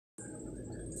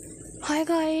Hi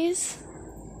guys,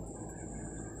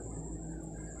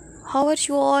 how are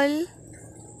you all?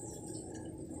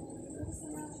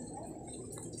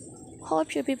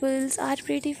 Hope your peoples are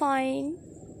pretty fine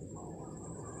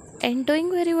and doing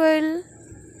very well.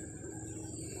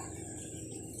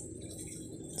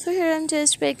 So here I'm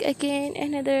just back again,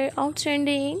 another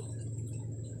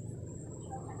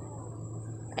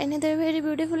very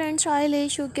beautiful and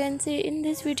stylish you can see in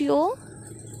this video.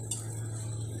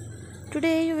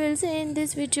 Today you will see in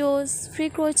this videos free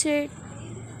crochet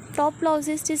top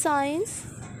blouses designs,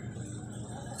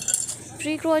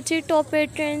 free crochet top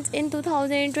patterns in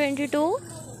 2022.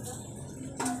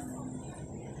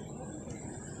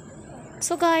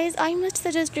 So guys, I must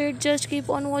suggest it just keep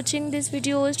on watching these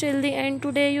videos till the end.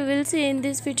 Today you will see in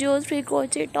this videos free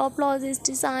crochet top blouses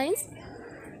designs,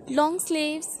 long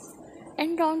sleeves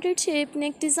and rounded shape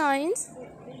neck designs.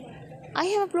 I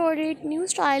have uploaded new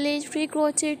stylish free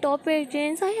crochet top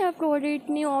patterns. I have uploaded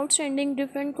new outstanding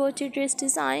different crochet dress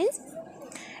designs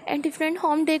and different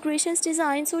home decorations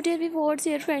designs. So dear viewers,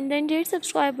 dear friends and dear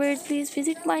subscribers, please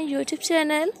visit my YouTube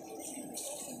channel.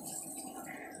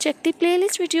 Check the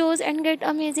playlist videos and get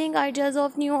amazing ideas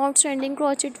of new outstanding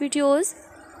crochet videos.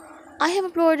 I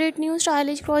have uploaded new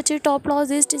stylish crochet top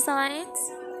blouses designs,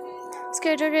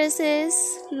 skater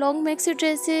dresses, long maxi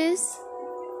dresses,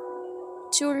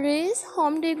 jewelries,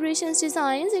 home decorations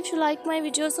designs. If you like my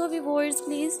videos or viewers,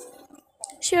 please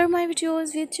share my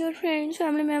videos with your friends,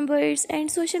 family members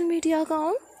and social media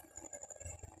account.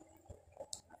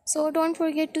 So don't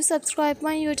forget to subscribe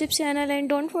my YouTube channel and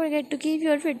don't forget to give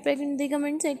your feedback in the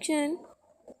comment section.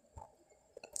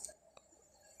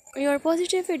 Your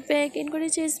positive feedback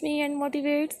encourages me and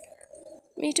motivates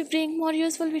me to bring more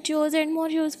useful videos and more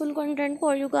useful content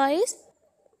for you guys.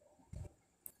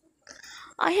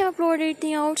 I have uploaded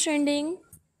the outstanding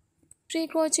free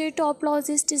crochet top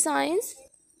blouses designs.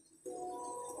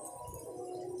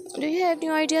 Do you have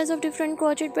new ideas of different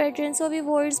crochet patterns or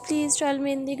viewers? Please tell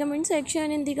me in the comment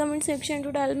section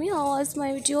to tell me how was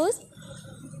my videos.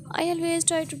 I always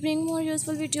try to bring more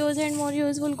useful videos and more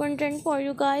useful content for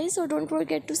you guys, so don't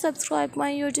forget to subscribe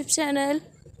my YouTube channel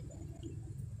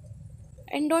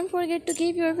and don't forget to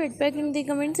give your feedback in the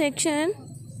comment section.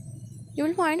 You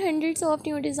will find hundreds of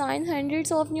new designs,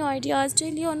 hundreds of new ideas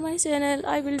daily on my channel.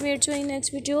 I will meet you in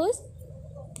next videos.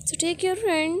 So take care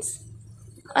friends.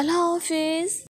 Allah Hafiz.